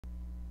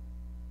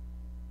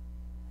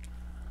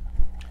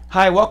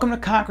Hi, welcome to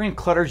Conquering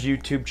Clutter's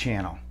YouTube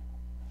channel.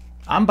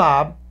 I'm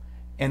Bob,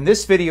 and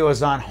this video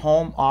is on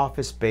home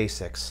office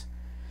basics.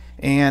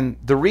 And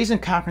the reason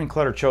Conquering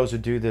Clutter chose to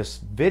do this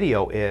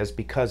video is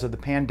because of the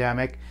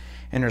pandemic,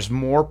 and there's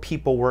more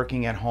people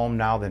working at home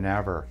now than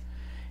ever.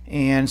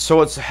 And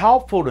so it's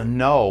helpful to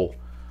know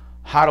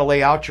how to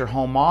lay out your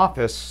home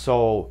office,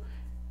 so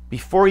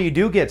before you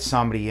do get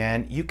somebody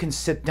in, you can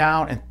sit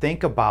down and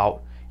think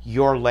about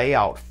your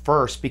layout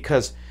first,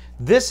 because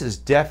this is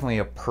definitely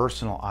a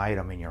personal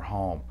item in your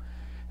home.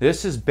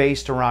 This is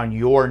based around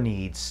your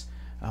needs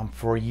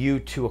for you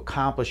to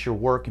accomplish your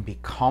work and be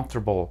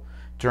comfortable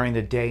during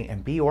the day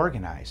and be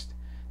organized.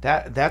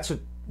 That's what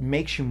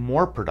makes you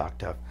more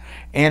productive.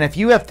 And if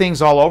you have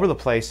things all over the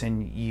place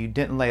and you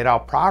didn't lay it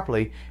out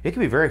properly, it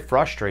can be very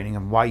frustrating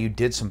on why you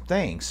did some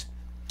things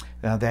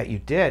that you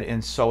did.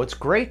 And so it's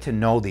great to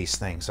know these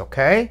things,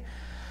 okay?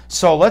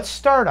 So let's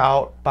start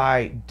out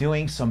by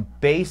doing some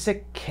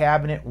basic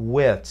cabinet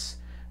widths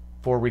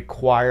for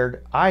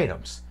required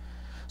items.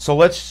 So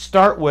let's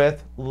start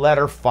with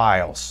letter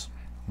files.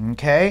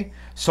 Okay,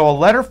 so a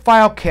letter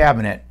file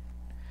cabinet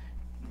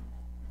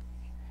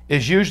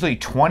is usually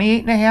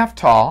 28.5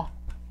 tall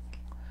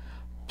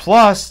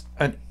plus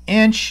an 1.5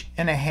 inch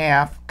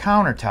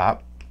countertop.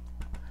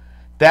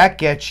 That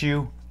gets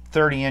you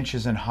 30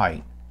 inches in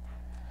height.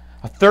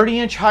 A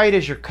 30-inch height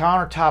is your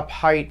countertop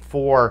height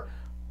for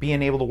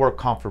being able to work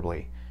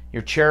comfortably.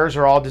 Your chairs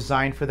are all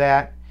designed for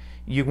that.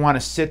 You want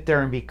to sit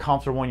there and be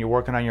comfortable when you're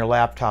working on your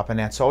laptop, and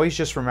that's always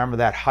just remember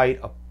that height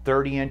of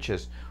 30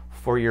 inches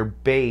for your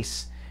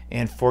base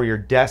and for your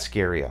desk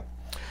area.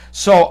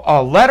 So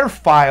a letter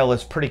file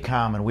is pretty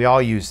common. We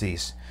all use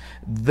these.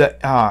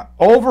 The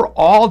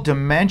overall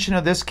dimension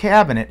of this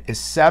cabinet is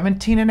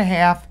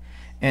 17.5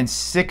 and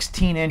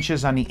 16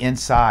 inches on the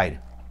inside.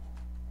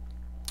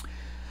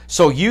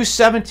 So use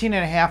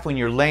 17.5 when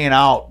you're laying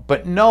out,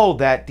 but know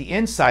that the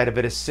inside of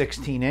it is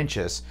 16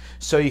 inches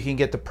so you can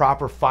get the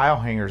proper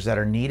file hangers that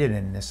are needed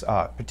in this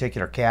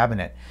particular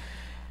cabinet.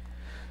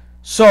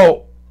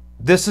 So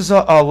this is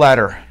a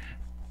letter.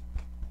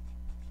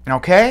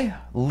 Okay?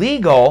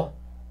 Legal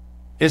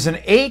is an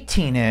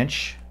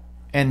 18-inch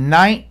and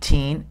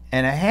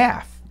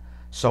 19.5.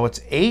 So it's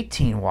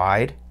 18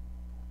 wide,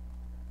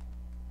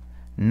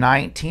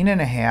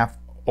 19.5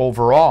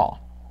 overall.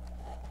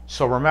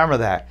 So remember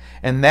that.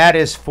 And that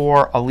is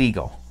for a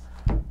legal.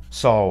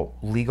 So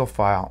legal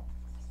file.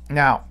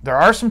 Now, there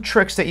are some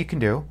tricks that you can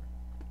do.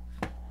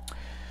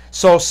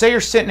 So say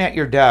you're sitting at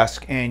your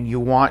desk and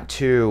you want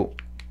to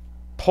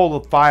pull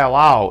the file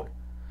out,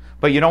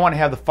 but you don't want to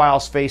have the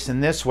files facing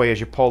this way as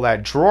you pull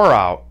that drawer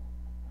out,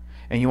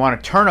 and you want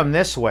to turn them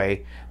this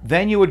way.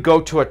 Then you would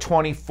go to a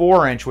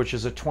 24-inch, which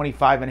is a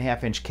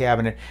 25.5-inch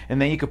cabinet, and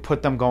then you could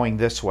put them going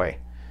this way.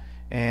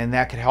 And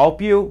that could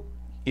help you.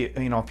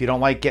 You know, if you don't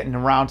like getting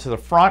around to the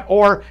front,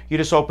 or you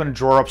just open a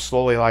drawer up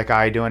slowly like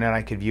I do, and then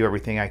I could view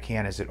everything I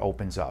can as it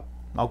opens up.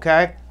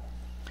 Okay?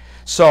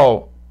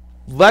 So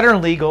letter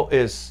and legal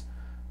is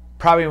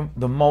probably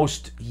the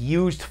most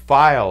used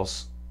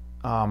files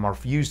or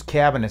used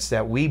cabinets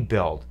that we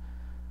build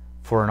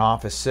for an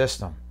office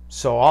system.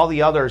 So all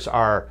the others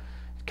are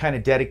kind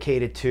of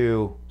dedicated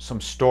to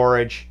some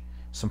storage,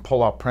 some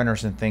pull-out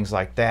printers and things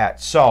like that.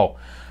 So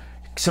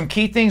some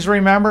key things to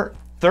remember: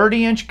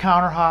 30-inch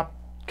countertop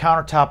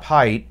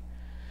height,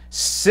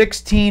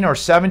 16 or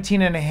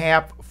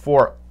 17.5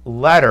 for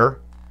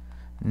letter,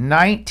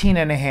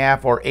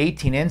 19.5 or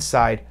 18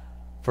 inside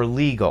for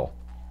legal.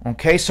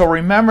 Okay, so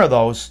remember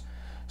those.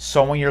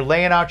 So when you're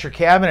laying out your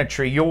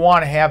cabinetry, you'll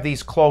want to have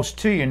these close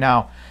to you.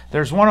 Now,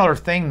 there's one other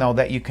thing though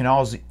that you can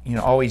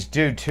always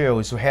do too,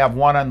 is to have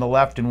one on the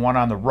left and one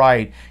on the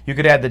right. You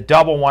could add the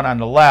double one on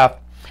the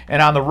left,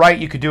 and on the right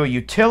you could do a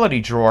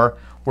utility drawer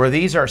where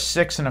these are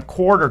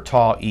 6.25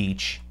 tall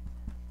each.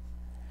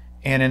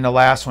 And in the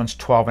last one's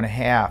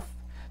 12.5.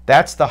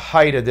 That's the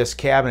height of this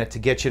cabinet to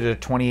get you to the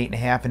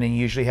 28.5, and then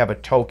you usually have a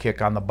toe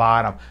kick on the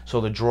bottom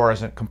so the drawer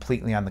isn't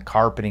completely on the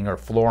carpeting or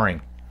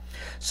flooring.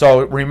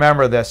 So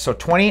remember this. So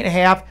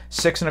 28.5,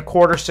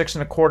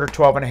 6.25, 6.25,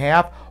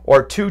 12.5,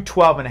 or two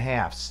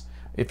 12.5s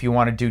if you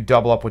want to do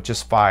double up with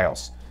just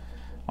files.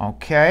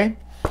 Okay?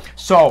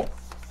 So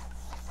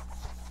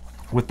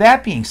with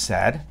that being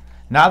said,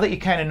 now that you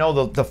kind of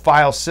know the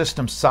file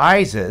system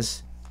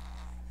sizes,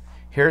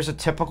 here's a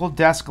typical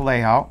desk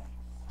layout.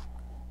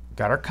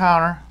 Got our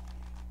counter.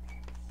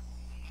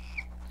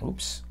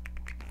 Oops.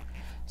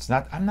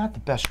 I'm not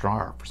the best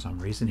drawer for some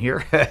reason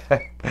here.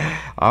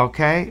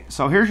 Okay,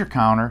 so here's your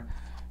counter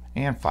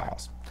and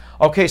files.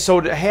 Okay,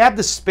 so to have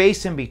the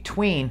space in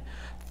between,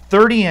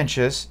 30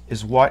 inches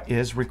is what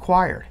is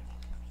required.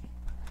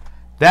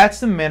 That's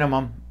the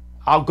minimum.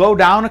 I'll go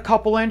down a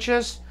couple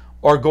inches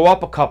or go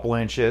up a couple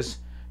inches,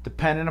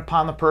 depending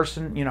upon the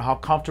person, how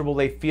comfortable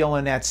they feel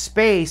in that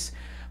space.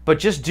 But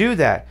just do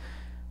that.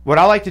 What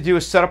I like to do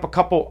is set up a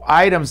couple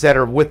items that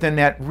are within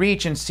that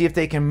reach and see if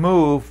they can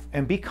move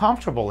and be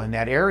comfortable in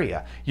that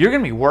area. You're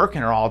going to be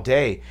working there all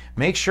day.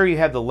 Make sure you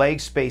have the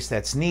leg space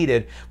that's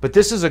needed. But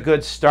this is a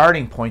good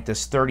starting point,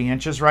 this 30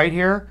 inches right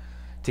here,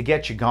 to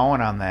get you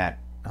going on that.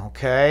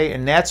 Okay,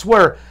 and that's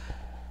where,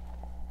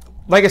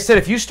 like I said,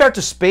 if you start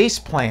to space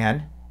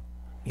plan,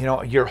 you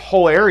know, your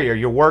whole area,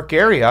 your work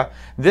area,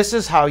 this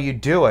is how you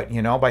do it,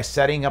 you know, by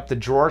setting up the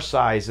drawer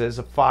sizes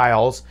of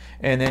files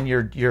and then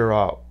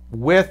your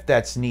width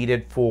that's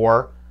needed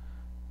for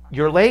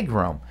your leg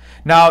room.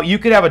 Now, you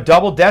could have a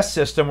double desk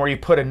system where you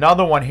put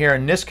another one here,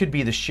 and this could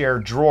be the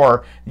shared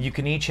drawer. You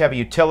can each have a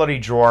utility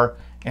drawer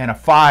and a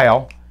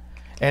file,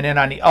 and then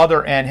on the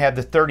other end have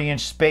the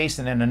 30-inch space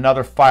and then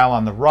another file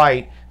on the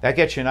right. That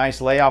gets you a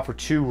nice layout for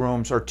 2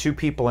 rooms or 2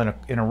 people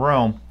in a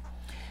room,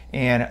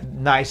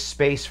 and nice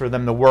space for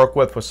them to work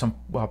with some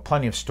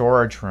plenty of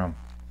storage room.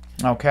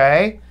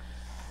 Okay,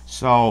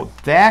 so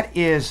that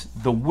is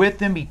the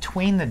width in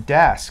between the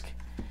desk.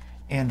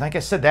 And like I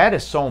said, that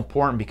is so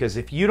important, because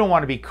if you don't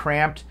want to be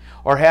cramped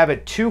or have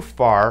it too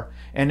far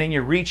and then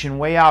you're reaching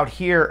way out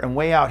here and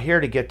way out here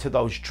to get to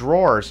those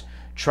drawers,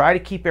 try to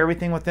keep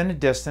everything within the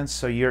distance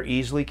so you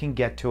easily can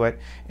get to it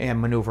and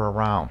maneuver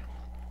around.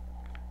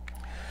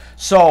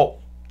 So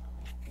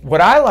what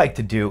I like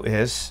to do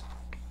is,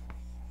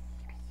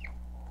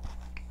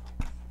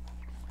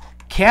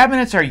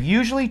 cabinets are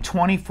usually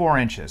 24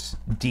 inches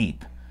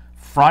deep,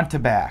 front to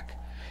back.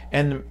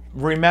 And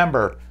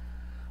remember,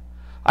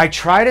 I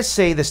try to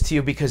say this to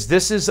you because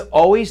this is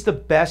always the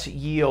best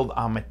yield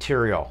on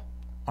material.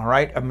 All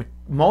right,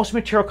 most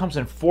material comes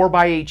in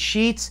 4x8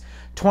 sheets,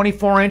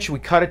 24 inch, we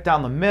cut it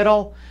down the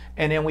middle,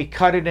 and then we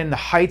cut it in the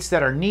heights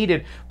that are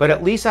needed, but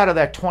at least out of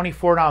that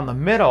 24 down the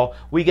middle,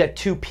 we get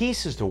 2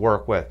 pieces to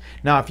work with.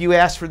 Now, if you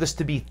ask for this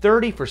to be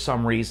 30 for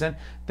some reason,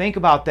 think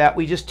about that.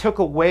 We just took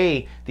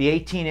away the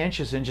 18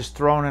 inches and just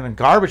thrown it in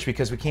garbage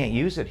because we can't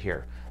use it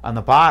here on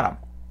the bottom,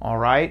 all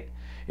right?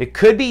 It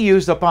could be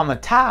used up on the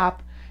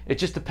top. It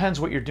just depends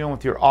what you're doing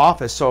with your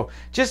office. So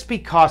just be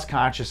cost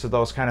conscious of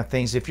those kind of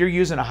things. If you're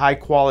using a high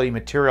quality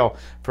material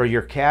for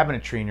your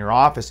cabinetry in your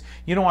office,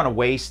 you don't want to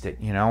waste it,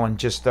 you know, and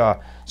just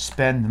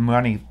spend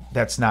money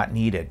that's not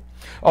needed.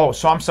 Oh,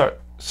 so I'm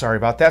sorry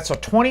about that. So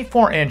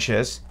 24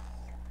 inches.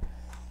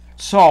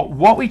 So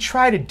what we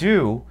try to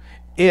do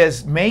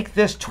is make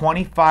this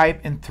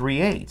 25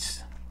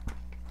 3/8,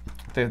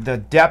 the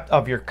depth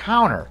of your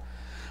counter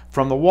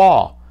from the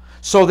wall.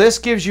 So this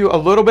gives you a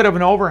little bit of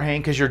an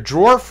overhang because your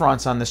drawer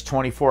fronts on this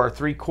 24 or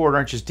 3/4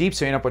 inches deep,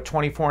 so you end up with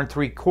 24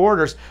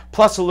 3/4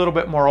 plus a little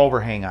bit more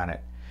overhang on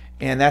it.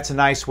 And that's a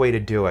nice way to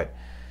do it.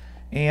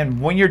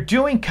 And when you're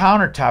doing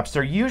countertops,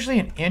 they're usually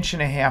 1.5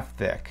 inches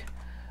thick,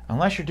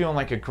 unless you're doing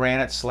like a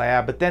granite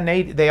slab, but then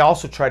they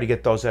also try to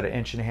get those at 1.5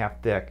 inches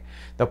thick.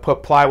 They'll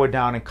put plywood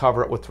down and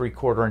cover it with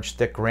 3/4 inch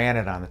thick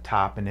granite on the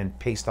top and then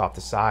paste off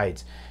the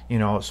sides, you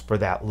know, for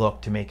that look,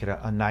 to make it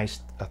a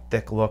nice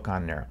thick look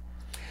on there.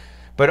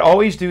 But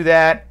always do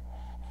that.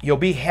 You'll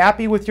be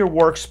happy with your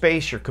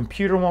workspace. Your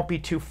computer won't be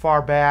too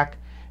far back,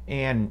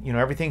 and you know,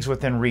 everything's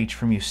within reach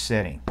from you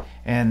sitting.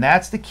 And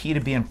that's the key to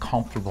being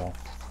comfortable.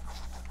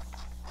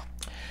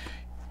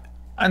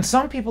 And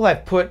some people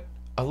have put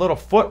a little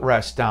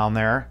footrest down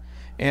there,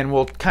 and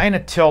we'll kind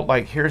of tilt,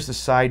 like here's the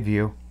side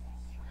view,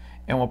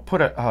 and we'll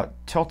put a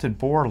tilted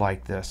board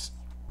like this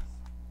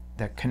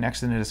that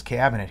connects into this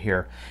cabinet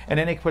here, and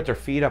then they put their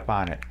feet up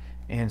on it.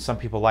 And some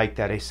people like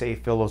that. They say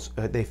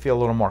they feel a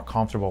little more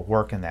comfortable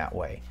working that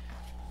way.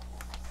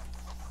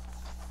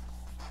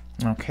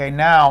 Okay,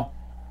 now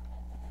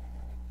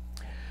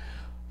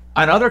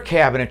on other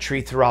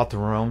cabinetry throughout the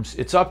rooms,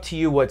 it's up to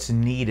you what's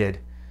needed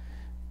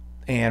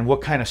and what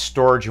kind of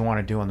storage you want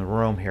to do in the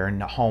room here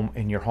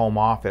in your home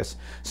office.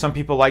 Some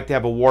people like to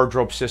have a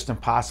wardrobe system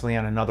possibly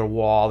on another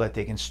wall that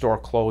they can store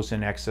clothes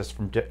in excess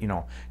from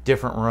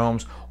different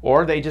rooms,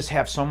 or they just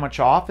have so much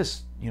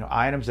office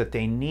items that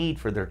they need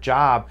for their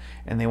job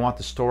and they want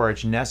the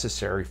storage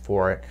necessary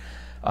for it.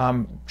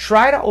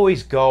 Try to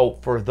always go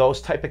for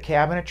those type of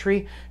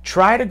cabinetry.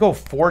 Try to go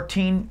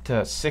 14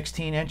 to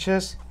 16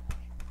 inches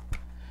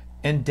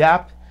in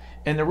depth.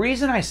 And the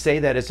reason I say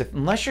that is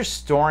unless you're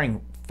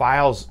storing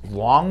files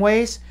long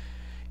ways,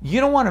 you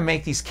don't want to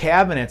make these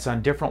cabinets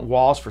on different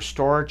walls for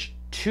storage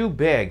too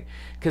big,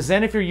 because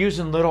then if you're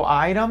using little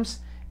items,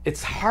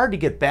 it's hard to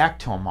get back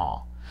to them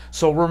all.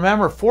 So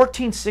remember,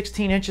 14,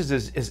 16 inches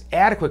is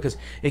adequate because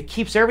it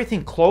keeps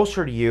everything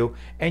closer to you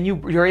and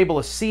you're able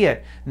to see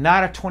it,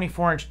 not a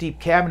 24-inch deep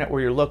cabinet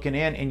where you're looking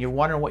in and you're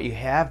wondering what you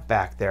have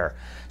back there.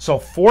 So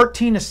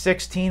 14 to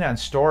 16 on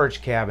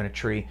storage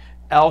cabinetry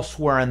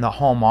elsewhere in the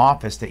home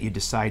office that you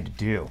decide to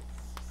do.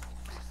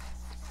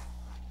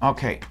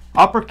 Okay,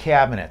 upper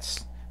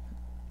cabinets.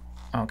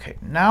 Okay,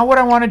 now what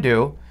I want to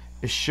do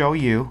is show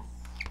you.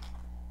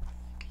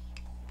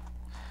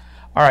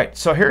 All right,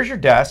 so here's your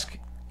desk.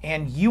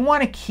 And you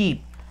want to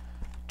keep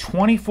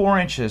 24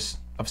 inches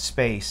of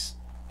space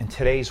in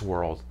today's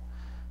world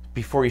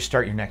before you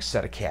start your next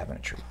set of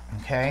cabinetry,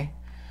 okay?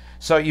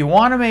 So you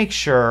want to make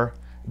sure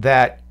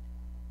that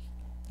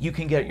you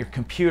can get your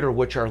computer,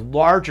 which are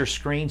larger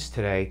screens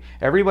today.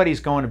 Everybody's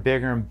going to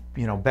bigger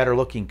and better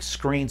looking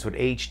screens with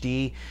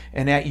HD,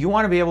 and that you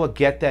want to be able to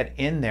get that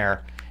in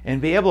there and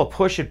be able to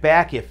push it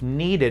back if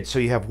needed, so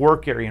you have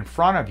work area in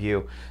front of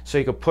you, so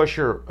you can push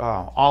your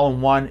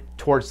all-in-one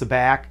towards the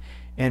back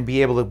and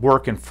be able to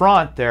work in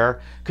front there,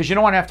 because you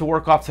don't want to have to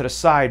work off to the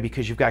side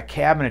because you've got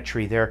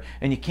cabinetry there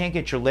and you can't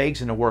get your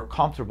legs into work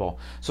comfortable.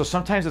 So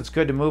sometimes it's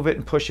good to move it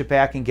and push it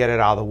back and get it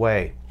out of the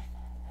way.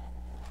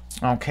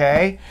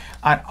 Okay,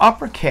 on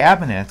upper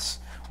cabinets,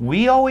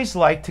 we always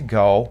like to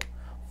go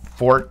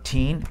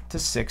 14 to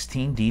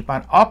 16 deep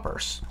on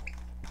uppers.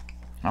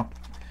 Now,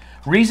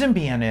 reason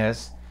being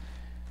is,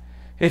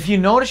 if you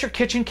notice your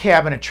kitchen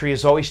cabinetry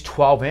is always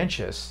 12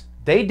 inches,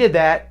 they did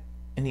that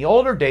in the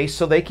older days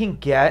so they can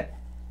get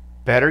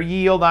better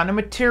yield on the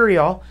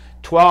material.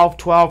 12,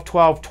 12,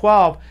 12,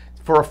 12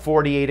 for a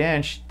 48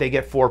 inch, they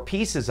get 4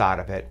 pieces out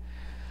of it.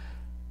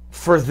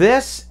 For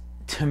this,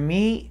 to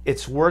me,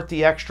 it's worth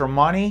the extra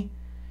money.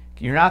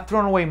 You're not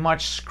throwing away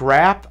much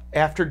scrap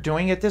after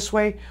doing it this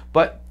way,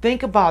 but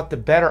think about the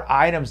better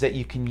items that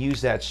you can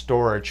use that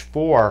storage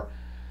for.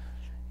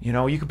 You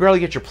know, you could barely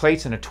get your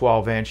plates in a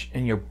 12 inch,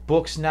 and your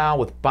books now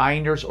with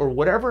binders or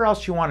whatever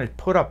else you want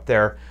to put up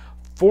there,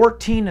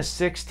 14 to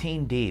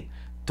 16 deep.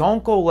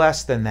 Don't go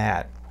less than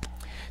that.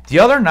 The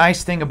other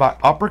nice thing about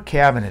upper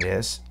cabinet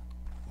is,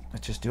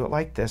 let's just do it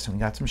like this, and we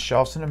got some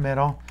shelves in the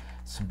middle,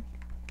 some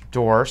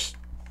doors,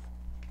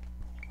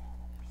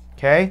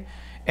 okay?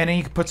 And then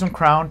you can put some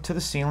crown to the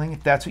ceiling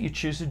if that's what you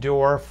choose to do,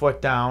 or a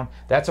foot down.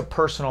 That's a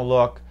personal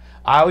look.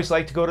 I always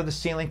like to go to the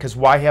ceiling, because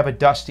why have a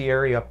dusty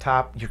area up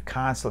top? You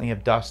constantly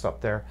have dust up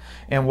there.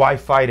 And why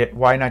fight it?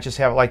 Why not just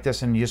have it like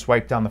this and you just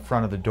wipe down the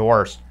front of the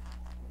doors?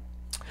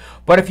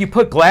 But if you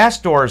put glass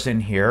doors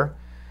in here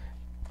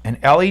and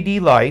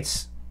LED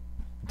lights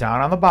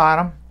down on the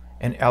bottom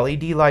and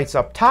LED lights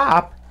up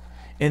top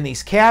in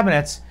these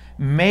cabinets,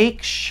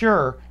 make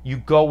sure you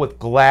go with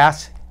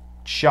glass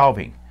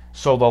shelving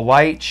so the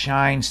light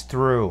shines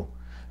through.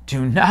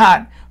 Do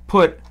not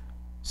put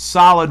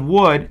solid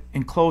wood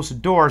and close the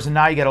doors and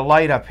now you get a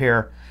light up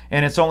here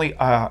and it's only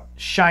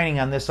shining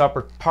on this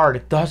upper part.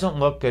 It doesn't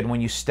look good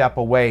when you step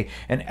away,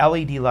 and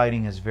LED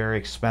lighting is very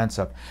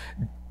expensive.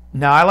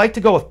 Now I like to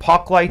go with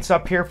puck lights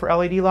up here for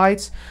LED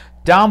lights.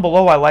 Down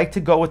below I like to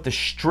go with the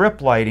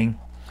strip lighting.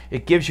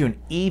 It gives you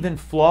an even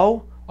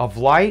flow of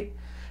light.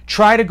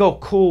 Try to go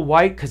cool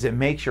white because it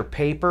makes your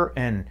paper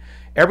and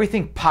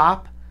everything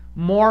pop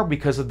more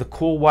because of the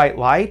cool white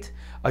light.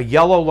 A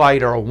yellow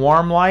light or a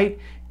warm light,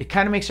 it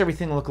kind of makes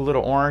everything look a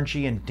little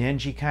orangey and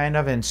dingy kind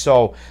of, and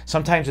so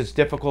sometimes it's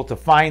difficult to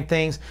find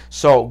things.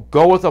 So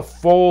go with a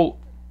full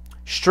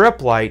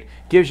strip light,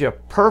 gives you a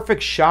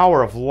perfect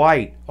shower of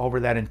light over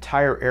that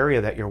entire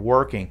area that you're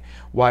working,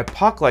 while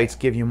puck lights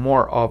give you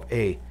more of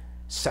a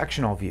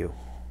sectional view.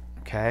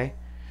 Okay,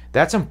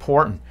 that's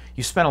important.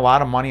 You spend a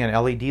lot of money on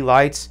LED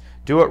lights.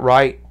 Do it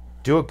right,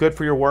 do it good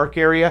for your work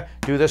area,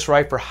 do this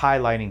right for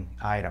highlighting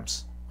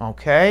items.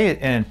 Okay,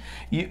 and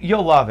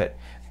you'll love it.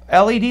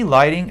 LED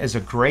lighting is a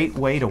great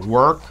way to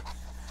work.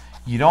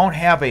 You don't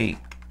have a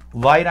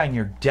light on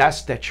your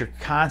desk that you're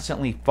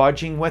constantly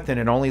fudging with and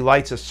it only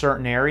lights a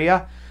certain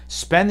area.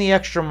 Spend the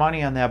extra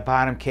money on that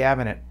bottom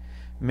cabinet.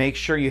 Make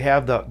sure you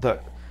have the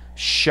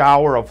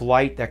shower of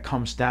light that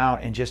comes down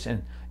and just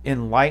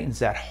enlightens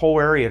that whole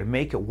area to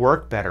make it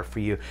work better for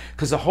you.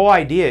 Because the whole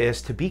idea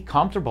is to be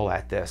comfortable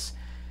at this.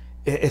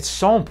 It's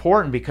so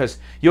important, because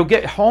you'll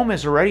get home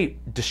is already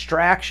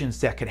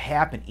distractions that could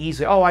happen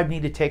easily. Oh, I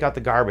need to take out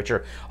the garbage,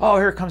 or oh,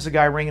 here comes the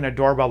guy ringing a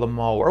doorbell to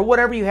mow, or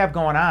whatever you have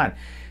going on.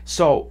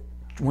 So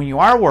when you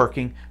are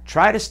working,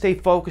 try to stay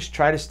focused,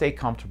 try to stay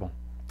comfortable.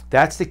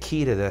 That's the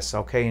key to this,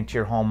 okay, into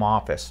your home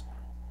office.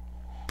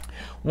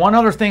 One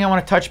other thing I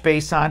want to touch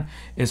base on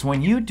is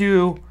when you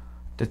do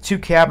the two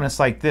cabinets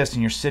like this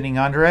and you're sitting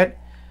under it,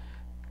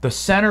 the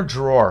center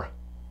drawer.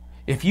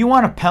 If you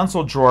want a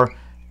pencil drawer,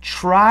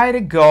 try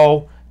to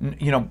go,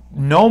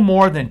 no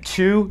more than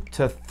 2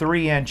 to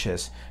 3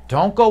 inches.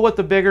 Don't go with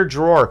the bigger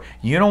drawer.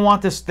 You don't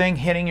want this thing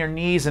hitting your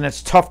knees and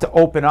it's tough to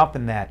open up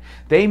in that.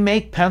 They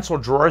make pencil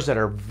drawers that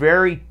are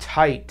very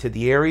tight to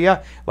the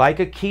area, like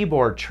a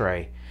keyboard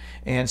tray.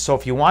 And so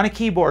if you want a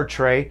keyboard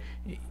tray,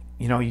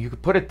 you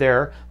could put it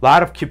there. A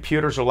lot of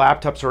computers or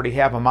laptops already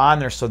have them on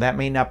there, so that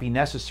may not be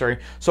necessary.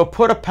 So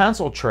put a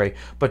pencil tray,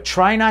 but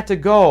try not to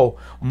go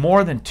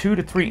more than 2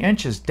 to 3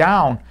 inches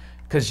down,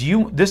 because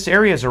this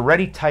area is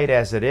already tight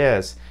as it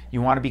is.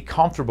 You want to be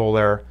comfortable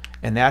there,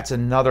 and that's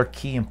another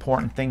key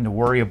important thing to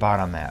worry about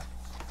on that.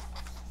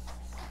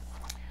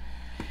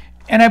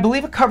 And I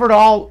believe it covered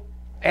all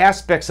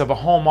aspects of a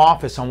home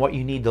office on what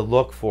you need to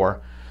look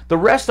for. The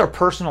rest are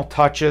personal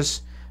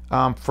touches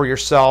for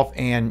yourself,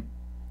 and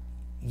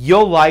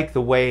you'll like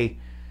the way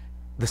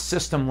the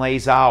system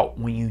lays out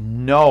when you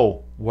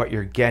know what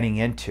you're getting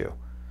into.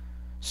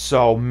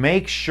 So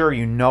make sure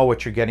you know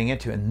what you're getting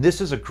into, and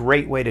this is a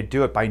great way to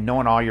do it by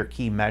knowing all your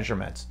key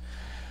measurements.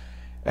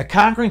 At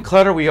Conquering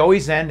Clutter, we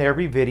always end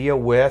every video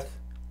with,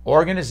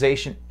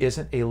 organization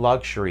isn't a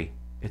luxury,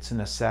 it's a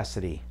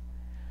necessity.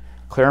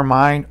 Clear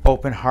mind,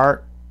 open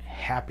heart,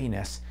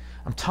 happiness.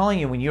 I'm telling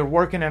you, when you're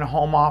working in a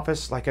home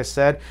office, like I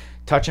said,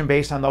 touching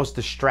base on those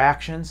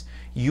distractions,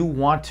 you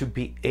want to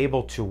be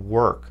able to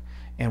work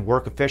and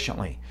work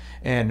efficiently.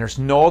 And there's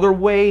no other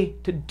way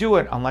to do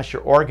it unless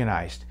you're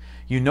organized.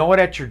 You know it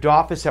at your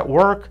office at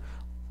work,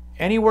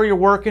 anywhere you're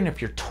working,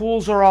 if your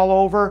tools are all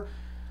over,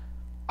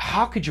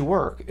 how could you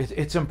work?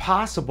 It's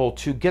impossible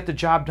to get the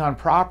job done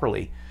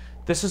properly.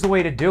 This is the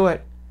way to do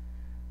it.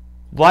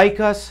 Like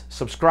us,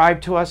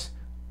 subscribe to us.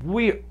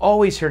 We're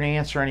always here to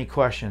answer any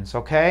questions,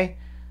 okay?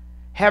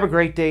 Have a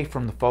great day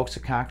from the folks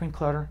at Conquering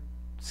Clutter.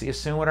 See you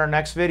soon with our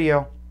next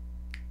video.